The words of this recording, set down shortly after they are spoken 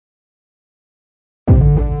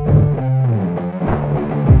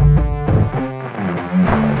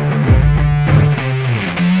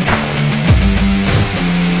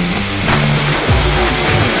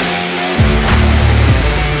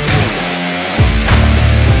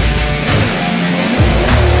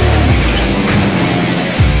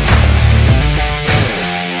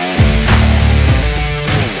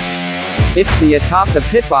It's the Atop the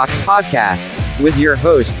Pitbox podcast with your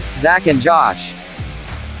hosts, Zach and Josh.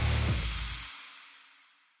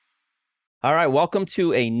 All right, welcome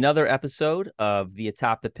to another episode of the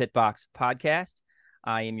Atop the Pitbox podcast.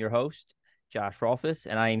 I am your host, Josh Rolfus,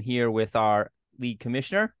 and I am here with our lead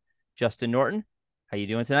commissioner, Justin Norton. How you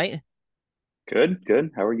doing tonight? Good.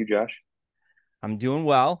 How are you, Josh? I'm doing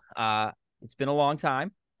well. It's been a long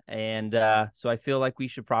time, and so I feel like we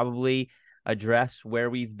should probably address where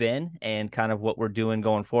we've been and kind of what we're doing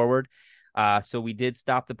going forward. So we did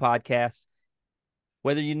stop the podcast.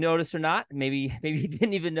 Whether you noticed or not, maybe you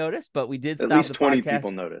didn't even notice, but we did stop the podcast. At least 20 people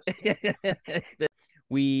noticed.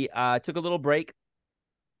 We took a little break,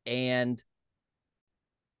 and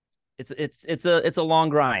it's a long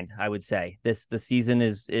grind, I would say. The season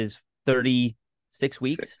is 36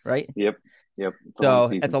 weeks, right? Yep. So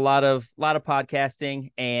it's a lot of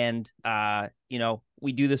podcasting, and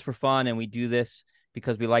we do this for fun, and we do this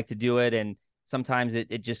because we like to do it, and sometimes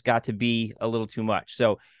it just got to be a little too much.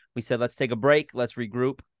 So we said, let's take a break, let's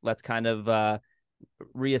regroup, let's kind of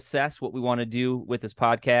reassess what we want to do with this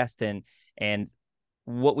podcast and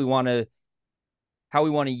what we want to, how we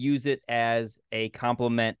want to use it as a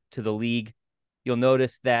complement to the league. You'll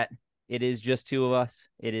notice that it is just two of us.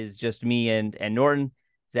 It is just me and Norton.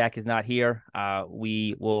 Zach is not here.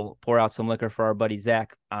 We will pour out some liquor for our buddy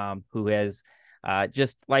Zach, who has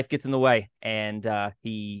just life gets in the way, and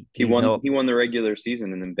he won the regular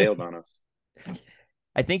season and then bailed on us.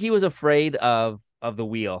 I think he was afraid of the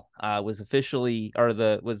wheel. Was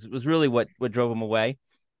really what drove him away.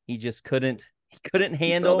 He just couldn't handle.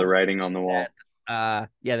 He saw the writing on the wall.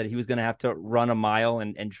 That he was going to have to run a mile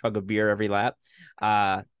and chug a beer every lap.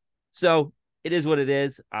 So it is what it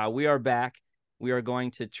is. We are back. We are going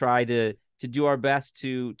to try to do our best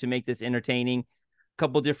to make this entertaining. A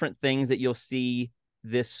couple different things that you'll see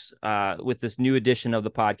this with this new edition of the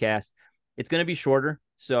podcast. It's going to be shorter.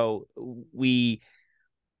 So we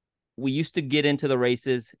used to get into the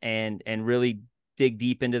races and really dig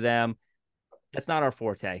deep into them. That's not our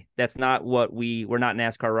forte. That's not what we're not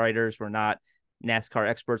NASCAR writers. We're not NASCAR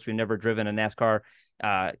experts. We've never driven a NASCAR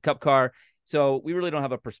Cup car. So we really don't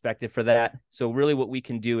have a perspective for that. So really what we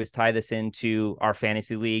can do is tie this into our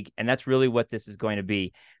fantasy league. And that's really what this is going to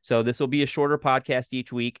be. So this will be a shorter podcast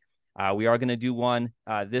each week. We are going to do one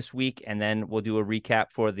this week, and then we'll do a recap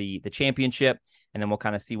for the championship, and then we'll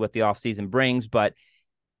kind of see what the offseason brings. But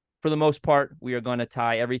for the most part, we are going to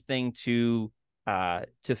tie everything to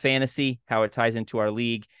fantasy, how it ties into our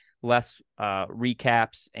league, less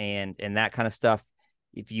recaps and that kind of stuff.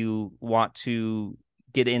 If you want to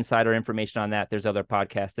get insider information on that, there's other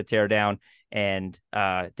podcasts that tear down, and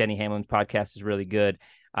Denny Hamlin's podcast is really good.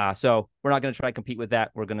 So we're not going to try to compete with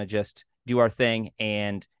that. We're going to just do our thing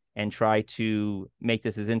and try to make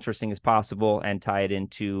this as interesting as possible and tie it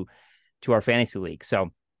into our fantasy league. So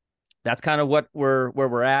that's kind of where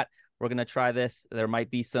we're at. We're going to try this. There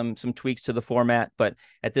might be some tweaks to the format, but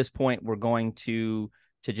at this point, we're going to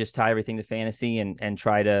just tie everything to fantasy and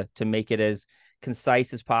try to make it as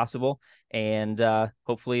concise as possible. And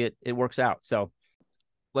hopefully it works out. So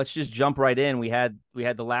let's just jump right in. We had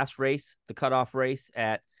the last race, the cutoff race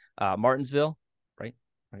at Martinsville, right?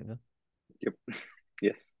 Yep.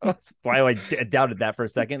 Yes. Oh, that's why I doubted that for a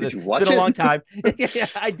second. Did you watch it's been it? a long time. Yeah,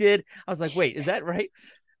 I did. I was like, wait, is that right?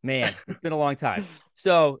 Man, it's been a long time.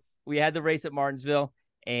 So we had the race at Martinsville,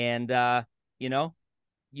 and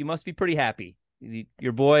you must be pretty happy.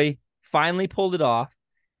 Your boy finally pulled it off,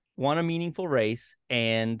 won a meaningful race,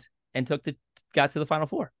 and got to the Final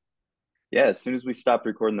Four. Yeah, as soon as we stopped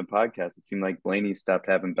recording the podcast, it seemed like Blaney stopped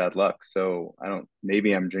having bad luck. So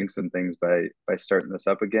maybe I'm jinxing things by starting this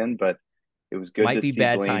up again, but it was good to see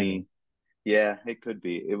bad Blaney. Timing. Yeah, it could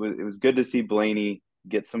be. It was good to see Blaney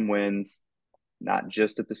get some wins, not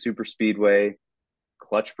just at the super speedway,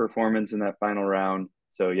 clutch performance in that final round.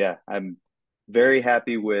 So yeah, I'm very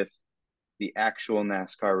happy with the actual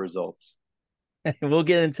NASCAR results. We'll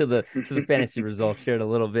get into the fantasy results here in a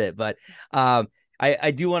little bit, but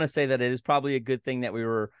I do want to say that it is probably a good thing that we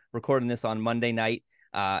were recording this on Monday night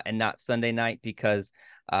and not Sunday night, because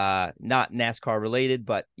not NASCAR related,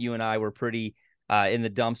 but you and I were pretty in the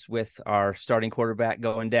dumps with our starting quarterback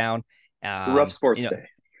going down. Rough sports day.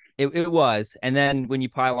 It was. And then when you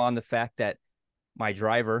pile on the fact that my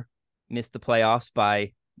driver missed the playoffs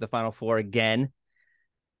by the Final Four again,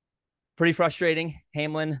 pretty frustrating.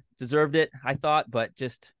 Hamlin deserved it, I thought, but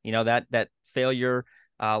just, that failure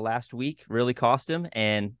last week really cost him,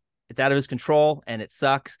 and it's out of his control, and it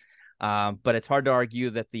sucks. But it's hard to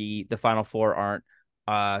argue that the Final Four aren't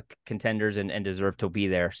contenders and deserve to be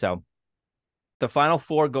there. So the Final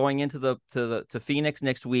Four going into to Phoenix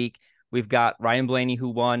next week, we've got Ryan Blaney, who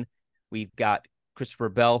won. We've got Christopher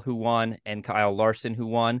Bell who won and Kyle Larson who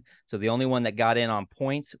won. So the only one that got in on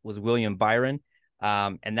points was William Byron.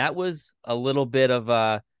 And that was a little bit of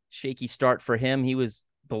a shaky start for him. He was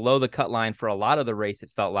below the cut line for a lot of the race,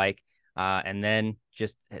 it felt like. And then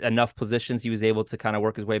just enough positions, he was able to kind of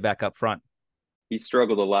work his way back up front. He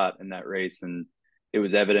struggled a lot in that race, and it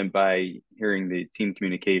was evident by hearing the team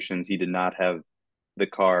communications. He did not have the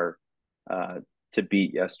car to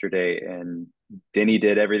beat yesterday, and Denny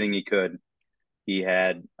did everything he could. He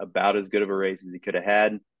had about as good of a race as he could have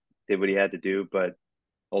had, did what he had to do, but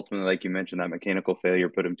ultimately, like you mentioned, that mechanical failure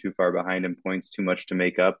put him too far behind in points, too much to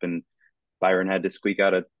make up, and Byron had to squeak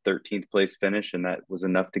out a 13th place finish, and that was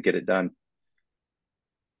enough to get it done.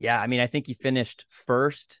 Yeah, I mean, I think he finished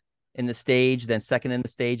first in the stage, then second in the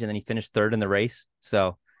stage, and then he finished third in the race.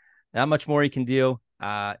 So not much more he can do.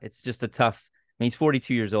 It's just a tough. I mean, he's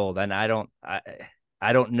 42 years old, and I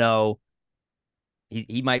don't know.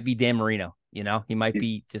 He might be Dan Marino. He might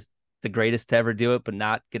be just the greatest to ever do it, but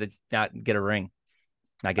not get a ring,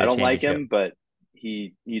 not get I a don't like championship. him, but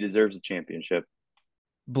he deserves a championship.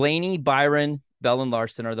 Blaney, Byron, Bell, and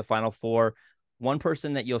Larson are the final four. One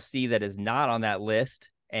person that you'll see that is not on that list,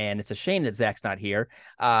 and it's a shame that Zach's not here,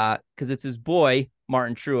 because it's his boy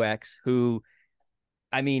Martin Truex, who,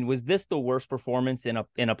 I mean, was this the worst performance in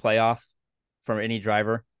a playoff from any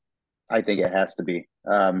driver? I think it has to be.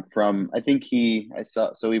 I think I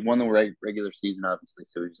saw, so he won the regular season, obviously.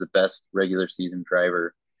 So he was the best regular season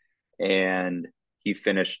driver, and he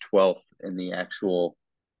finished 12th in the actual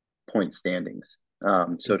point standings.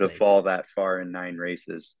 So to Insane. fall that far in 9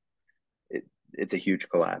 races, it's a huge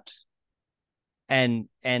collapse. And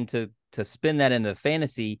to spin that into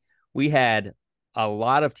fantasy, we had a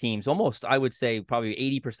lot of teams, almost I would say probably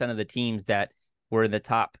 80% of the teams that were in the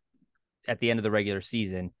top at the end of the regular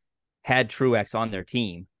season had Truex on their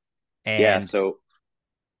team. And so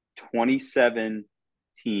 27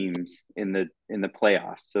 teams in the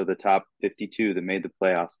playoffs. So the top 52 that made the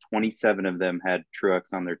playoffs, 27 of them had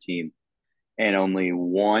Truex on their team, and only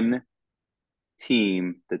one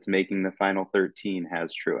team that's making the final 13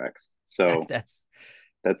 has Truex. So that's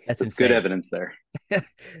good evidence there.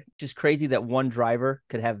 Just crazy that one driver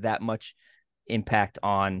could have that much impact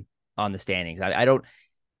on the standings. I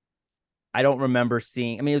don't remember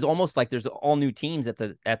seeing. I mean, it was almost like there's all new teams at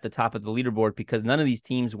the top of the leaderboard, because none of these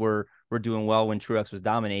teams were doing well when Truex was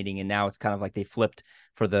dominating, and now it's kind of like they flipped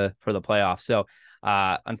for the playoffs. So,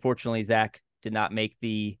 unfortunately, Zach did not make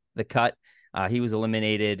the cut. He was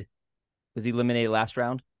eliminated. Was he eliminated last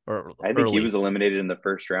round or I think early? he was eliminated in the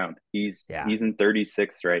first round. He's in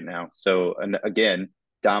 36th right now. So, and again,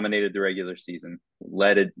 dominated the regular season,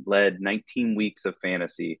 led 19 weeks of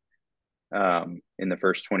fantasy in the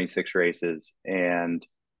first 26 races, and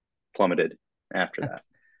plummeted after that.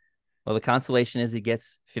 Well, the consolation is he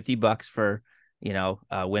gets $50 for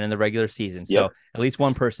winning the regular season. So at least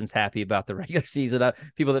one person's happy about the regular season.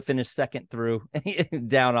 People that finished second through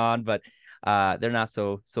down on, but they're not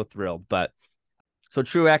so thrilled. But so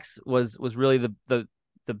Truex was really the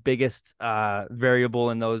biggest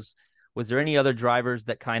variable in those. Was there any other drivers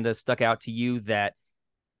that kind of stuck out to you that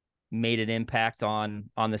made an impact on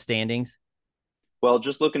the standings? Well,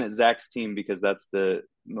 just looking at Zach's team, because that's the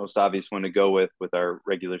most obvious one to go with our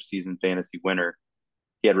regular season fantasy winner.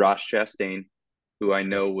 He had Ross Chastain, who I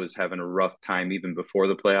know was having a rough time even before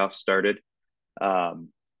the playoffs started.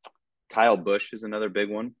 Kyle Busch is another big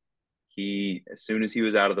one. As soon as he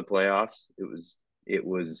was out of the playoffs, it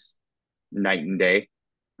was night and day.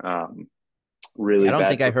 Really, I don't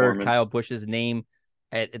think I heard Kyle Busch's name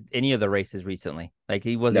at any of the races recently. Like,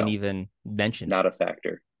 he wasn't even mentioned. Not a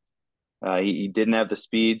factor. He didn't have the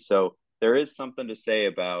speed, so there is something to say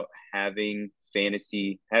about having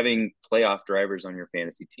playoff drivers on your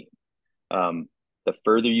fantasy team. The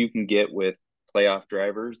further you can get with playoff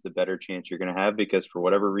drivers, the better chance you're going to have, because for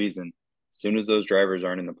whatever reason, as soon as those drivers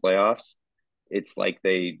aren't in the playoffs, it's like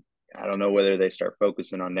I don't know whether they start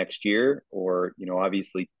focusing on next year, or,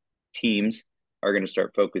 obviously teams are going to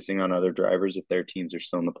start focusing on other drivers if their teams are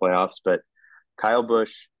still in the playoffs. But Kyle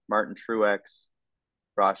Busch, Martin Truex,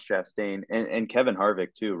 Ross Chastain, and Kevin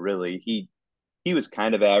Harvick too. Really, he was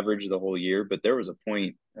kind of average the whole year, but there was a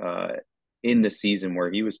point in the season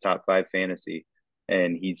where he was top 5 fantasy,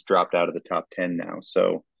 and he's dropped out of the top 10 now.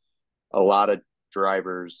 So a lot of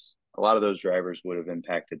those drivers would have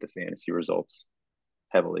impacted the fantasy results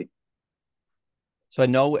heavily. So I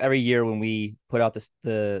know every year when we put out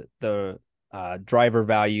the driver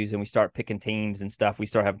values and we start picking teams and stuff, we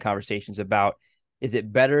start having conversations about, is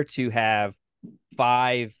it better to have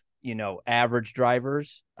 5, average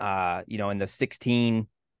drivers, in the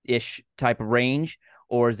 16-ish type of range,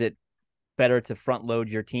 or is it better to front load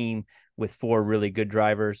your team with 4 really good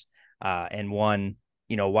drivers and 1,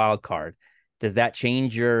 wild card. Does that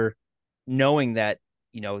change your knowing that,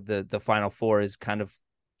 the Final Four is kind of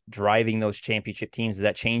driving those championship teams? Does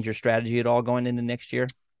that change your strategy at all going into next year?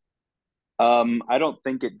 I don't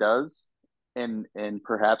think it does. And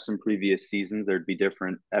perhaps in previous seasons there'd be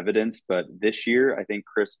different evidence, but this year I think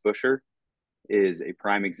Chris Buescher is a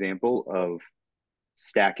prime example of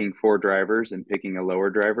stacking 4 drivers and picking a lower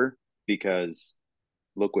driver, because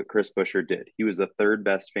look what Chris Buescher did. He was the 3rd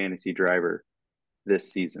best fantasy driver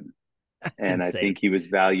this season. That's And I insane. think he was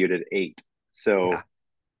valued at 8. So Yeah.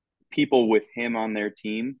 people with him on their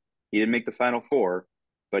team, he didn't make the Final Four,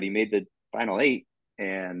 but he made the Final 8,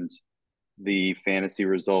 and the fantasy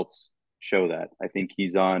results show that. I think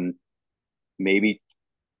he's on, maybe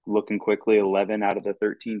looking quickly, 11 out of the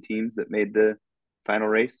 13 teams that made the final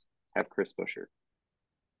race have Chris Buescher.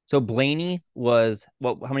 So Blaney was,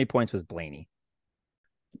 well, how many points was Blaney?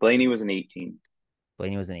 Blaney was an 18.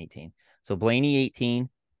 Blaney was an 18. So Blaney 18,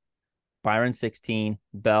 Byron 16,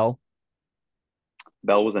 Bell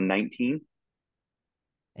Bell was a 19,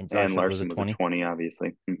 and and Larson Larson was was a a 20. 20,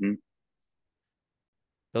 obviously.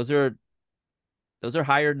 Those are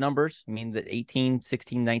higher numbers. I mean, the 18,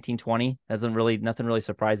 16, 19, 20 nothing really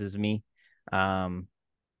surprises me out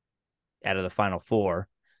of the Final Four.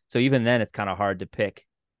 So even then, it's kind of hard to pick.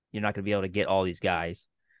 You're not going to be able to get all these guys.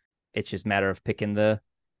 It's just a matter of picking the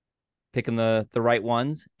right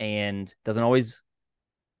ones, and not always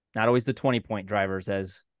the 20-point drivers,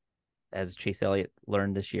 as Chase Elliott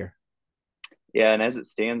learned this year. Yeah, and as it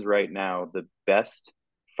stands right now, the best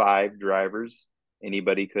 5 drivers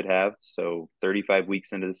anybody could have, so 35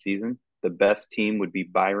 weeks into the season, the best team would be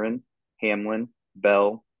Byron, Hamlin,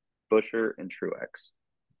 Bell, Buescher, and Truex.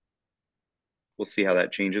 We'll see how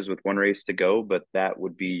that changes with 1 race to go, but that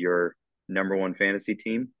would be your number 1 fantasy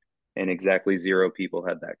team, and exactly 0 people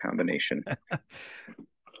had that combination.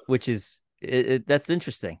 Which is that's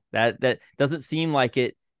interesting. That doesn't seem like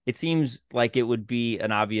it. It seems like it would be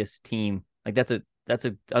an obvious team. Like that's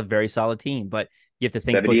a very solid team, but you have to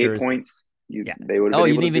think 78 Buescher is. points. Yeah. They would have Oh,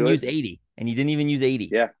 been you able didn't to even do use it. 80, and you didn't even use 80.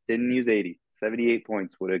 Yeah, didn't use 80. 78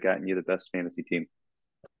 points would have gotten you the best fantasy team.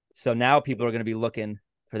 So now people are going to be looking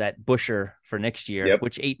for that Buescher for next year. Yep.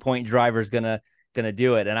 Which 8-point driver is gonna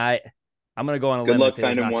do it? And I'm gonna go on a Good limb and luck say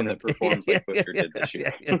there's finding not one gonna that performs like Buescher did this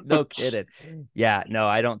year. No kidding. Yeah, no,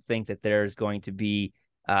 I don't think that there's going to be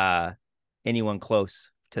anyone close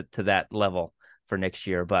to that level for next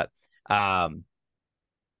year. But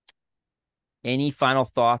any final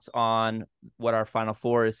thoughts on what our Final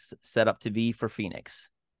Four is set up to be for Phoenix?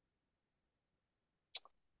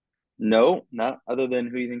 No, not other than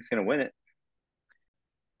who you think's going to win it.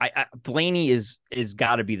 Blaney is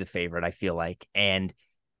got to be the favorite, I feel like, and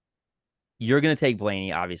you're going to take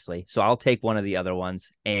Blaney, obviously. So I'll take one of the other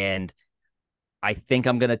ones, and I think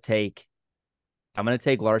I'm going to take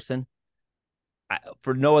Larson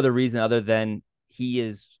for no other reason other than he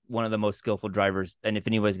is one of the most skillful drivers, and if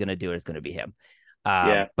anybody's going to do it, it's going to be him.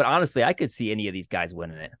 Yeah. But honestly, I could see any of these guys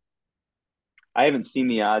winning it. I haven't seen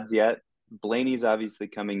the odds yet. Blaney's obviously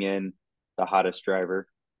coming in the hottest driver.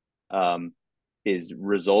 His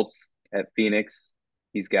results at Phoenix,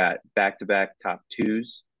 he's got back-to-back top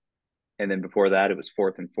 2s. And then before that, it was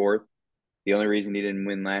 4th and 4th. The only reason he didn't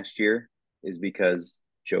win last year is because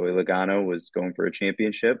Joey Logano was going for a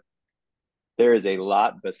championship. There is a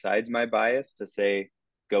lot besides my bias to say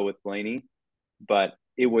go with Blaney, but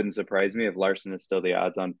it wouldn't surprise me if Larson is still the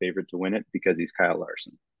odds-on favorite to win it because he's Kyle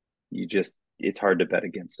Larson. It's hard to bet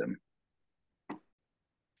against him.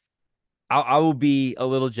 I will be a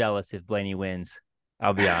little jealous if Blaney wins.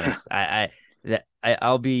 I'll be honest.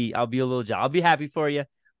 I'll be a little jealous. I'll be happy for you,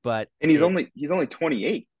 but he's only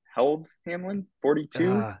 28. How old's Hamlin?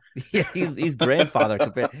 42. Yeah, he's grandfather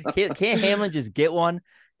compared. Can't Hamlin just get one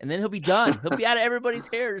and then he'll be done? He'll be out of everybody's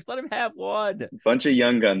hair. Just let him have one. Bunch of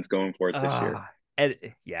young guns going for it this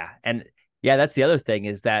year. And that's the other thing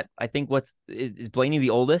is that I think is Blaney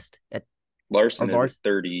the oldest at Larson is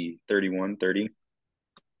 30, 31, 30.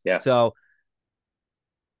 Yeah. So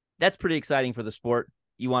that's pretty exciting for the sport.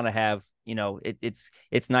 You want to have,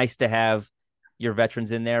 it's nice to have your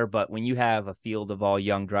veterans in there, but when you have a field of all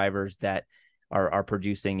young drivers that are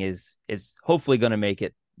producing is hopefully going to make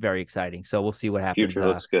it very exciting. So we'll see what happens. Future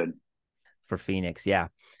looks good for Phoenix. Yeah.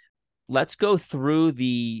 Let's go through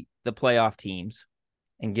the playoff teams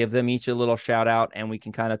and give them each a little shout out, and we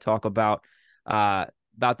can kind of talk about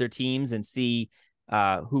their teams and see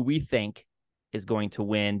who we think is going to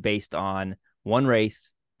win based on one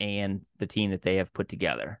race and the team that they have put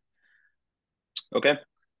together. Okay.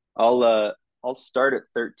 I'll start at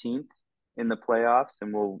 13th in the playoffs,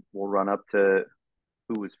 and we'll run up to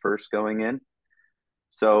who was first going in.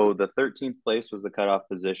 So the 13th place was the cutoff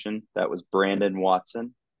position. That was Brandon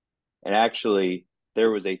Watson. And actually,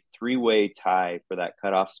 there was a three-way tie for that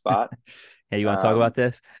cutoff spot. Hey, you want to talk about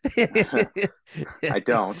this? I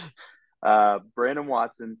don't. Brandon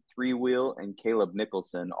Watson, Three Wheel, and Caleb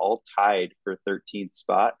Nicholson all tied for 13th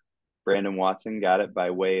spot. Brandon Watson got it by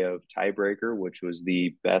way of tiebreaker, which was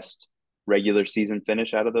the best regular season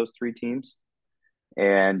finish out of those three teams.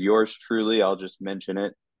 And yours truly, I'll just mention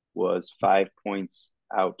it, was 5 points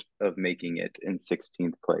out of making it in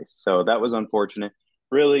 16th place. So that was unfortunate.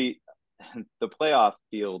 Really, the playoff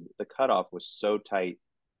field, the cutoff was so tight.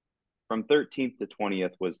 From 13th to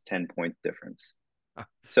 20th was 10-point difference.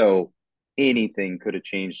 So anything could have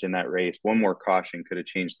changed in that race. One more caution could have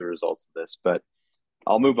changed the results of this, but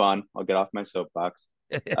I'll move on. I'll get off my soapbox.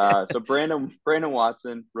 So Brandon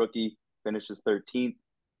Watson, rookie, finishes 13th.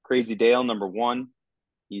 Crazy Dale, number 1.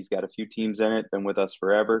 He's got a few teams in it, been with us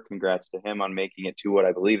forever. Congrats to him on making it to what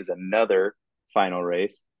I believe is another final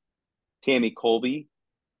race. Tammy Colby,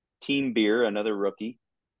 Team Beer, another rookie,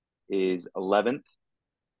 is 11th.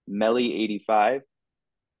 Melly 85,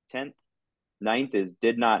 10th. 9th is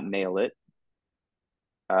Did Not Nail It.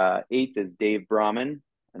 8th is Dave Brahman,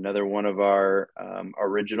 another one of our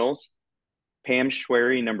originals. Pam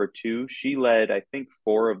Schwery, number 2. She led, I think,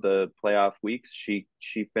 4 of the playoff weeks. She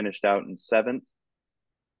finished out in 7th.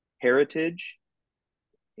 Heritage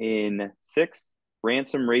in 6th.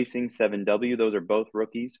 Ransom Racing 7W. Those are both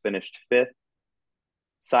rookies. Finished 5th.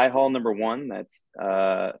 Cy Hall, number 1. That's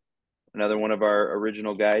another one of our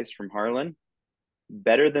original guys from Harlan.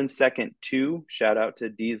 Better Than Second 2. Shout out to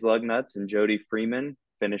Dee's Lugnuts and Jody Freeman.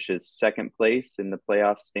 Finishes 2nd place in the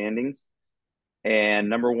playoff standings. And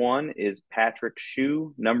number 1 is Patrick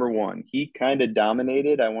Shue, number 1. He kind of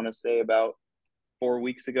dominated, I want to say, about 4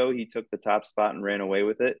 weeks ago. He took the top spot and ran away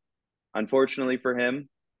with it. Unfortunately for him,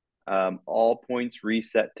 all points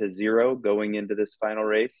reset to 0 going into this final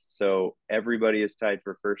race. So everybody is tied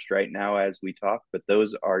for first right now as we talk, but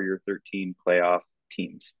those are your 13 playoff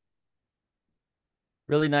teams.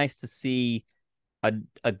 Really nice to see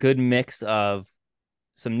a good mix of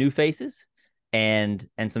some new faces and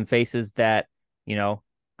some faces that,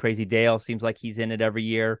 Crazy Dale seems like he's in it every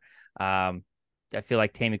year. I feel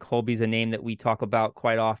like Tammy Colby's a name that we talk about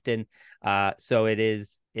quite often. So it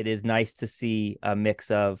is nice to see a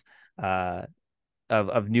mix of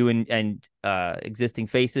new and existing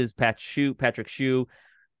faces. Patrick Shue,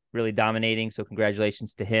 really dominating. So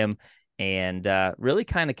congratulations to him. And really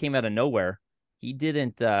kind of came out of nowhere. He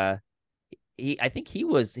didn't. I think he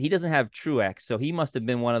doesn't have Truex, so he must have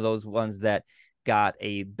been one of those ones that got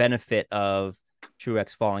a benefit of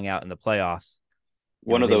Truex falling out in the playoffs.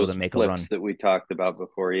 One of those flips that we talked about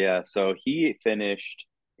before. Yeah. So he finished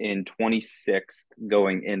in 26th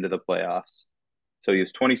going into the playoffs. So he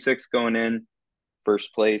was 26th going in,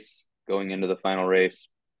 first place going into the final race.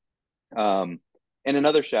 And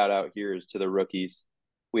another shout out here is to the rookies.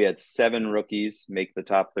 We had 7 rookies make the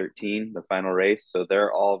top 13, the final race. So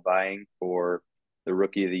they're all vying for the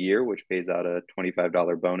Rookie of the Year, which pays out a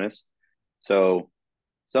 $25 bonus. So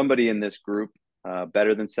somebody in this group,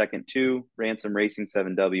 Better Than Second 2, Ransom Racing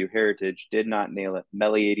 7W, Heritage, Did Not Nail It,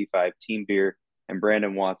 Melly 85, Team Beer, and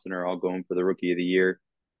Brandon Watson are all going for the Rookie of the Year.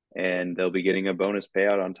 And they'll be getting a bonus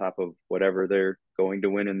payout on top of whatever they're going to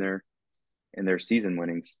win in their season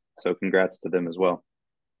winnings. So congrats to them as well.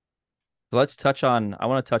 I want to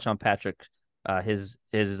touch on Patrick, his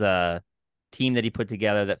team that he put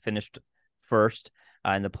together that finished first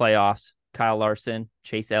in the playoffs. Kyle Larson,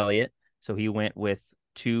 Chase Elliott. So he went with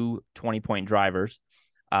 2 20-point drivers,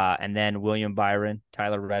 and then William Byron,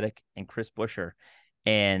 Tyler Reddick, and Chris Buescher.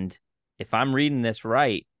 And if I'm reading this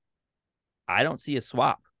right, I don't see a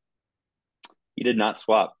swap. He did not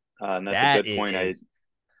swap. And that's a good point.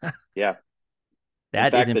 Yeah.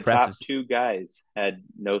 That is impressive. The top 2 guys had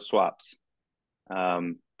no swaps.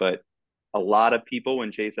 But a lot of people,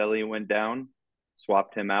 when Chase Elliott went down,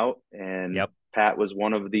 swapped him out. And Pat was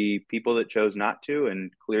one of the people that chose not to.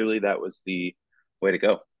 And clearly that was the way to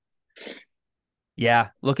go. Yeah.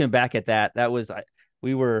 Looking back at that was,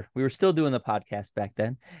 we were still doing the podcast back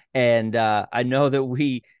then. And I know that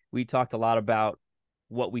we talked a lot about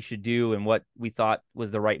what we should do and what we thought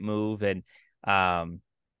was the right move. And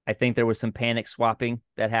I think there was some panic swapping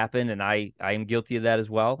that happened, and I am guilty of that as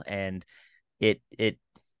well. And he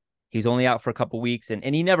was only out for a couple weeks, and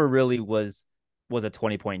he never really was a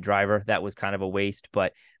 20-point driver. That was kind of a waste,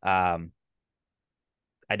 but I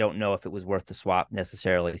don't know if it was worth the swap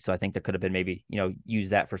necessarily. So I think there could have been maybe, use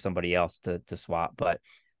that for somebody else to swap. But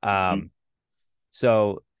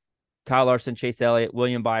so Kyle Larson, Chase Elliott,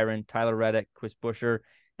 William Byron, Tyler Reddick, Chris Buescher,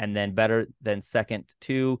 and then better than second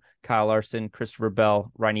to Kyle Larson, Christopher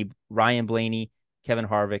Bell, Ryan Blaney, Kevin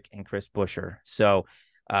Harvick, and Chris Buescher. So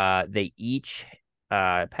they each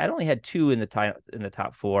Pat only had 2 in the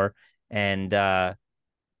top 4, and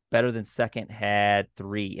better than second had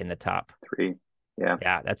 3 in the top. 3. Yeah.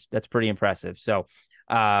 Yeah, that's pretty impressive. So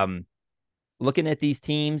looking at these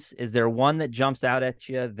teams, is there one that jumps out at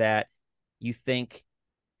you that you think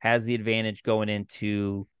has the advantage going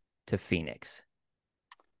into Phoenix?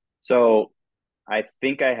 So I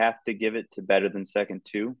think I have to give it to better than second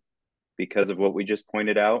too, because of what we just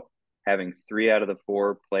pointed out. Having 3 out of the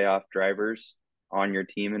 4 playoff drivers on your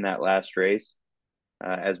team in that last race,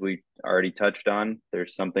 as we already touched on,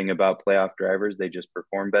 there's something about playoff drivers. They just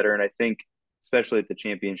perform better. And I think, especially at the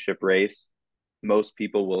championship race, most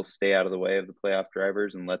people will stay out of the way of the playoff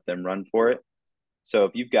drivers and let them run for it. So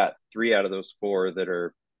if you've got 3 out of those 4 that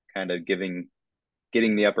are kind of getting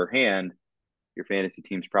the upper hand, your fantasy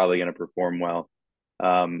team's probably going to perform well.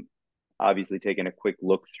 Obviously, taking a quick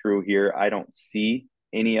look through here, I don't see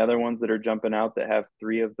any other ones that are jumping out that have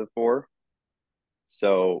 3 of the 4.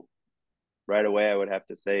 So right away, I would have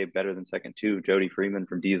to say better than second too, Jody Freeman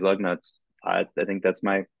from D's Lugnuts. I think that's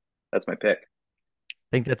my pick. I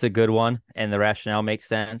think that's a good one, and the rationale makes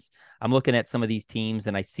sense. I'm looking at some of these teams,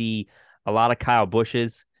 and I see a lot of Kyle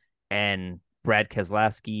Busch's and Brad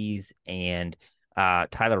Keselowski's and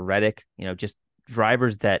Tyler Reddick, just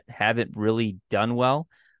drivers that haven't really done well.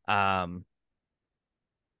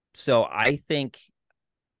 So I think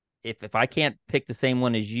if I can't pick the same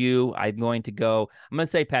one as you, I'm going to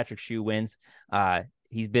say Patrick Shu wins.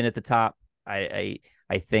 He's been at the top. I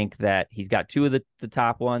think that he's got 2 of the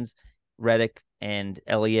top ones, Reddick and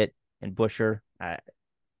Elliott and Buescher.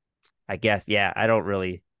 I guess, yeah, I don't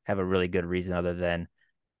really have a really good reason other than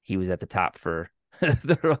he was at the top for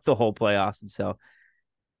the whole playoffs, and so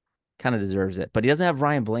kind of deserves it. But he doesn't have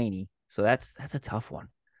Ryan Blaney, so that's a tough one.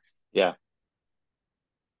 Yeah.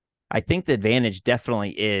 I think the advantage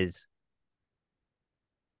definitely is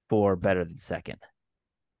for better than second.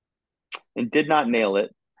 And did not nail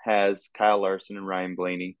it has Kyle Larson and Ryan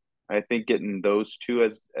Blaney. I think getting those 2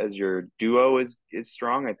 as your duo is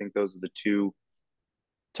strong. I think those are the 2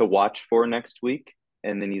 to watch for next week.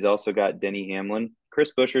 And then he's also got Denny Hamlin.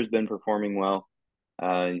 Chris Buescher's been performing well.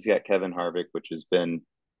 He's got Kevin Harvick, which has been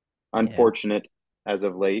unfortunate as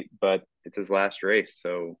of late, but it's his last race,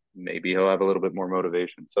 so maybe he'll have a little bit more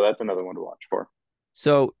motivation. So that's another one to watch for.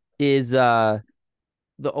 So is the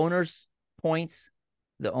owner's points,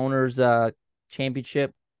 the owner's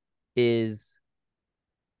championship, is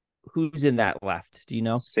who's in that left? Do you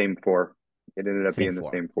know? Same 4. It ended up being the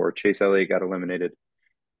same 4. Chase Elliott got eliminated.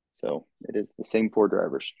 So it is the same 4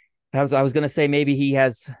 drivers. I was going to say maybe he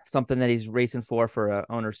has something that he's racing for a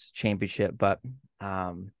owner's championship, but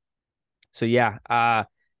so yeah,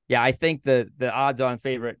 I think the odds-on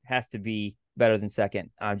favorite has to be better than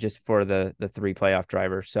second, just for the 3 playoff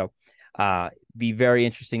drivers. So be very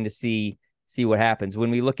interesting to see what happens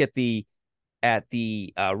when we look at the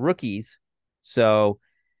rookies. So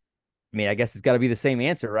I mean, I guess it's got to be the same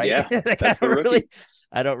answer, right? Yeah, that's the rookie.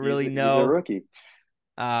 I don't really know. He's a rookie.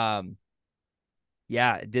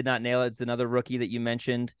 Yeah, did not nail it. It's another rookie that you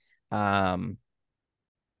mentioned. Brandon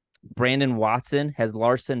Watson has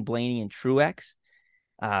Larson, Blaney, and Truex.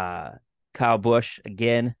 Kyle Busch,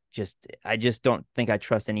 again, I just don't think I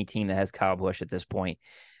trust any team that has Kyle Busch at this point.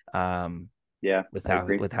 With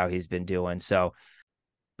how he's been doing. So,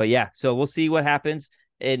 but yeah, so we'll see what happens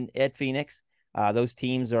at Phoenix. Those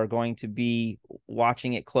teams are going to be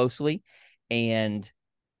watching it closely, and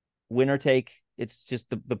it's just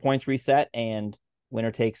the points reset, and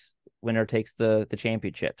winner takes the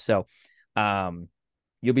championship. So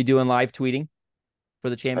you'll be doing live tweeting for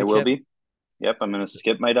the championship. I will be. Yep, I'm going to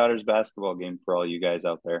skip my daughter's basketball game for all you guys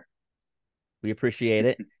out there. We appreciate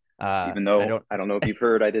it. Even though I don't know if you've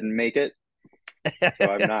heard, I didn't make it, so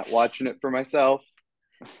I'm not watching it for myself.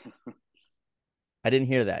 I didn't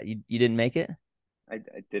hear that. You didn't make it? I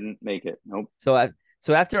didn't make it. Nope.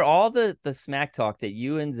 So after all the smack talk that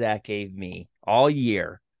you and Zach gave me all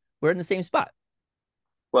year, we're in the same spot.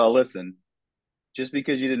 Well, listen, just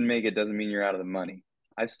because you didn't make it doesn't mean you're out of the money.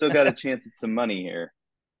 I've still got a chance at some money here,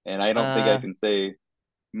 and I don't think I can say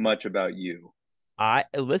much about you.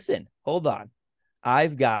 Listen, hold on.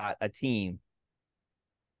 I've got a team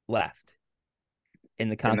left in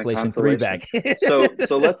the consolation 3 bag. so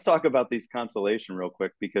let's talk about these consolation real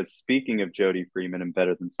quick, because speaking of Jody Freeman and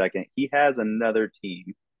better than second, he has another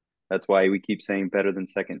team. That's why we keep saying better than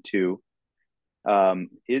second too.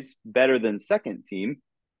 His better than second team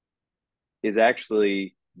is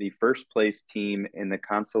actually the first place team in the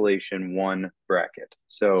consolation 1 bracket.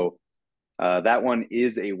 So That one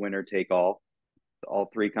is a winner take all. All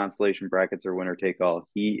three consolation brackets are winner take all.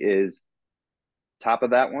 He is top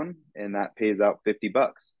of that one, and that pays out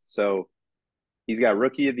 $50. So he's got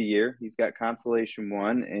rookie of the year, he's got consolation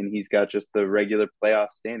one, and he's got just the regular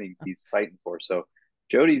playoff standings he's fighting for. So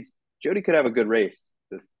Jody could have a good race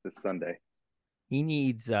this Sunday. He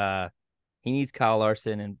needs Kyle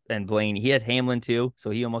Larson and Blaney. He had Hamlin too,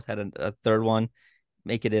 so he almost had a third one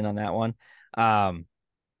make it in on that one.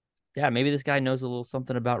 Yeah, maybe this guy knows a little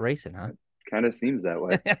something about racing, huh? Kind of seems that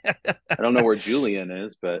way. I don't know where Julian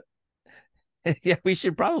is, but yeah, we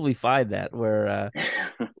should probably find that where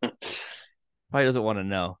probably doesn't want to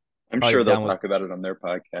know. I'm Probably sure they'll down with- talk about it on their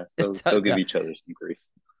podcast. They'll give each other some grief.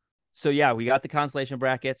 So yeah, we got the consolation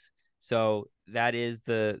brackets. So that is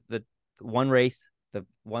the one race, the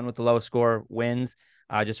one with the lowest score wins.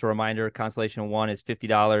 Just a reminder, consolation 1 is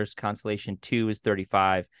 $50, consolation 2 is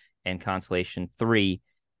 $35, and consolation 3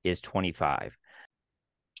 is $25.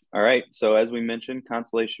 All right. So as we mentioned,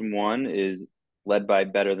 consolation 1 is led by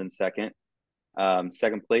Better Than Second.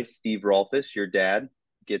 Second place, Steve Rolfus, your dad,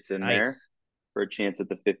 gets in there for a chance at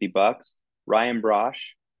the $50. Ryan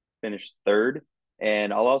Brosh finished third.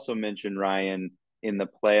 And I'll also mention Ryan in the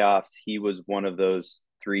playoffs. He was one of those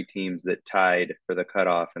 3 teams that tied for the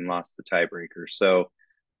cutoff and lost the tiebreaker. So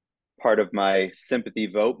part of my sympathy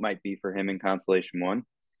vote might be for him in consolation 1.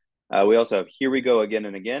 We also have Here We Go Again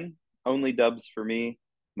and Again. Only dubs for me.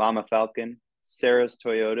 Mama Falcon, Sarah's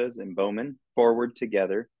Toyotas, and Bowman. Forward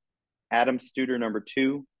Together. Adam Studer, number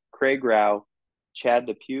 2. Craig Rao, Chad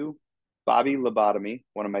Depew, Bobby Lobotomy,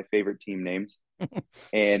 one of my favorite team names.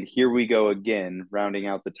 And Here We Go Again, rounding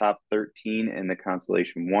out the top 13 in the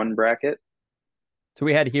consolation 1 bracket. So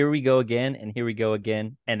we had Here We Go Again and Here We Go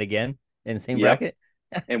Again and again in the same bracket.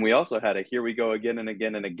 And we also had a Here We Go Again and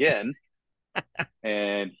Again and Again.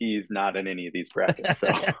 And he's not in any of these brackets.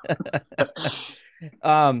 So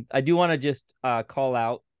I do want to just call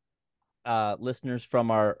out listeners from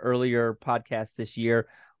our earlier podcast this year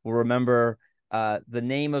will remember the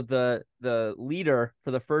name of the leader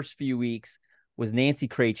for the first few weeks was Nancy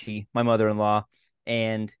Krejci, my mother-in-law,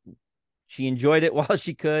 and she enjoyed it while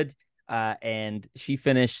she could, and she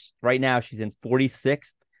finished right now. She's in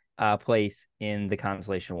 46th place in the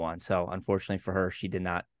consolation 1. So unfortunately for her, she did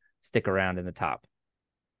not stick around in the top.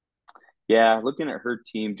 Yeah, looking at her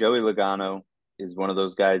team, Joey Logano is one of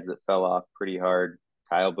those guys that fell off pretty hard.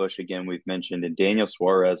 Kyle Busch, again, we've mentioned, and Daniel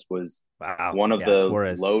Suarez was one of the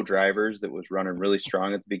low drivers that was running really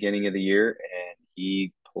strong at the beginning of the year, and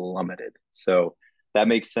he plummeted. So that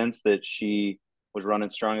makes sense that she was running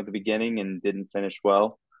strong at the beginning and didn't finish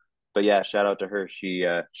well. But yeah, shout out to her. She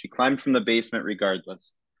climbed from the basement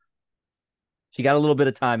regardless. She got a little bit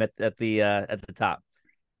of time at the top.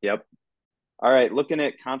 Yep. All right, looking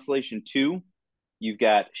at consolation 2, you've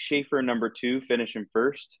got Schaefer, number 2, finishing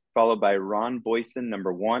first, followed by Ron Boyson,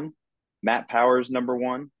 number 1, Matt Powers, number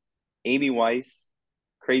 1, Amy Weiss,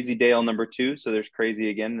 Crazy Dale, number 2. So there's Crazy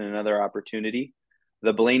again, another opportunity.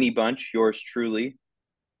 The Blaney Bunch, yours truly.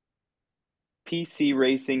 PC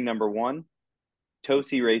Racing, number 1,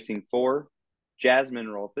 Tosi Racing 4, Jasmine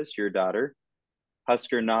Rolfus, your daughter,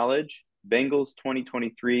 Husker Knowledge, Bengals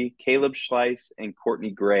 2023, Caleb Schleiss, and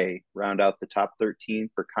Courtney Gray round out the top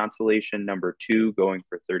 13 for consolation number 2, going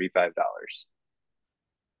for $35.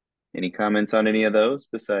 Any comments on any of those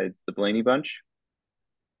besides the Blaney Bunch?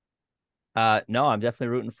 No, I'm definitely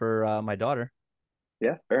rooting for my daughter.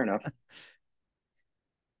 Yeah, fair enough.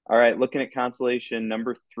 All right, looking at consolation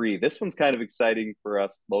number 3. This one's kind of exciting for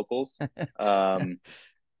us locals.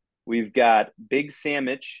 We've got Big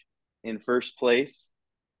Sandwich in first place.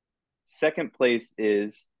 Second place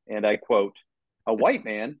is, and I quote, a white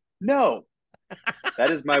man? No.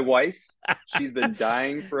 That is my wife. She's been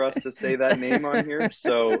dying for us to say that name on here.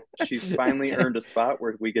 So she's finally earned a spot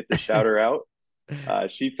where we get to shout her out.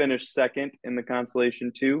 She finished second in the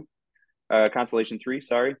consolation 3,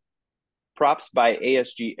 sorry. Props by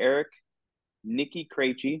ASG Eric, Nikki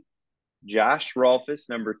Krejci, Josh Rolfus,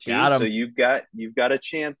 number 2. So you've got a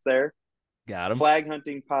chance there. Got him. Flag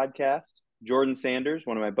Hunting Podcast, Jordan Sanders,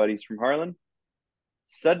 one of my buddies from Harlan.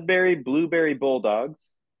 Sudbury Blueberry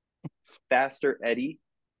Bulldogs, Faster Eddie,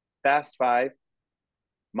 Fast 5,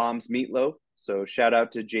 Mom's Meatloaf. So shout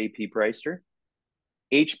out to JP Preister.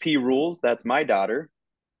 HP Rules, that's my daughter.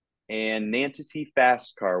 And Nantasy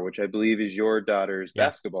Fast Car, which I believe is your daughter's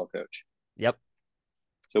basketball coach. Yep.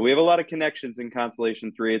 So we have a lot of connections in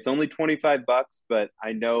consolation 3. It's only $25, but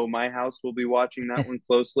I know my house will be watching that one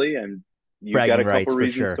closely, and you've got a couple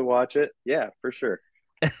reasons to watch it. Yeah, for sure.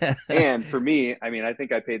 And for me, I mean, I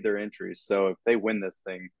think I paid their entries. So if they win this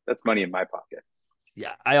thing, that's money in my pocket.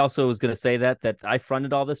 Yeah, I also was going to say that I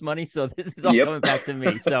fronted all this money, so this is all Yep. coming back to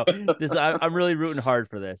me. So I'm really rooting hard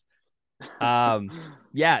for this.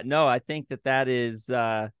 Yeah, no, I think that is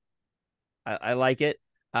I like it.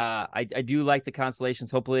 I do like the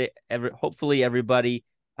constellations. Hopefully everybody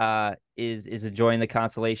is enjoying the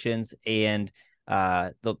constellations, and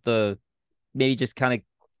the maybe just kind of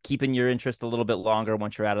keeping your interest a little bit longer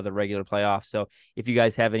once you're out of the regular playoffs. So if you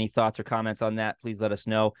guys have any thoughts or comments on that, please let us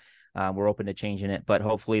know. We're open to changing it, but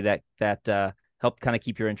hopefully that helped kind of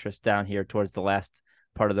keep your interest down here towards the last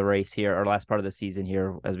part of the race here, or last part of the season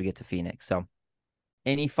here as we get to Phoenix. So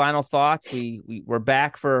any final thoughts? We're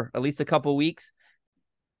back for at least a couple weeks.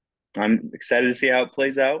 I'm excited to see how it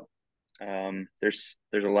plays out. There's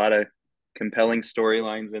a lot of compelling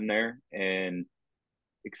storylines in there, and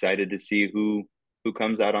excited to see who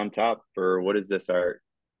comes out on top for, what is this, our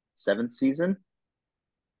 7th season?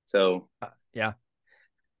 So Yeah,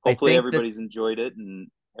 hopefully everybody's enjoyed it, and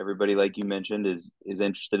everybody, like you mentioned, is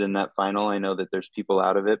interested in that final. I know that there's people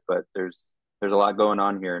out of it, but there's a lot going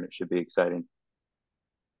on here, and it should be exciting.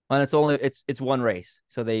 And it's one race.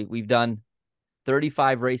 So we've done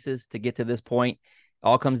 35 races to get to this point.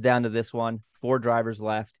 All comes down to this one. 4 drivers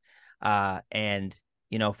left. And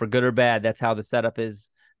for good or bad, that's how the setup is,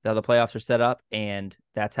 how the playoffs are set up, and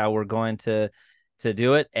that's how we're going to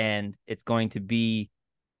do it. And it's going to be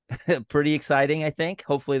pretty exciting, I think.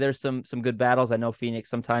 Hopefully there's some good battles. I know Phoenix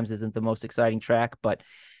sometimes isn't the most exciting track, but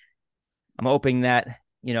I'm hoping that,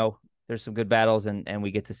 there's some good battles, and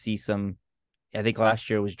we get to see some. I think last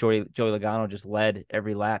year was Joey Logano just led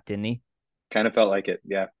every lap, didn't he? Kind of felt like it.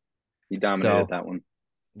 Yeah. He dominated that one.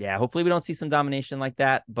 Yeah, hopefully we don't see some domination like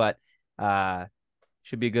that, but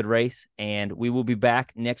should be a good race. And we will be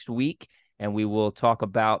back next week, and we will talk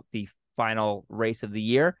about the final race of the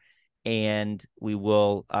year, and we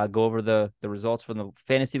will go over the results from the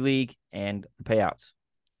fantasy league and the payouts.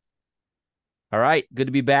 All right, good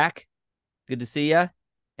to be back. Good to see you,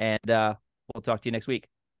 and we'll talk to you next week.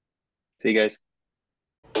 See you guys.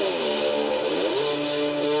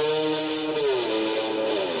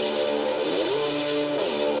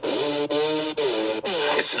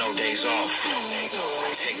 It's no days off.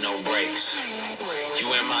 Take no breaks.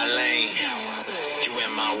 You in my lane. You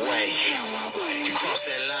in my way. You cross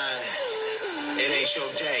that line. It ain't your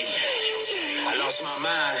day. I lost my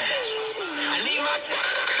mind.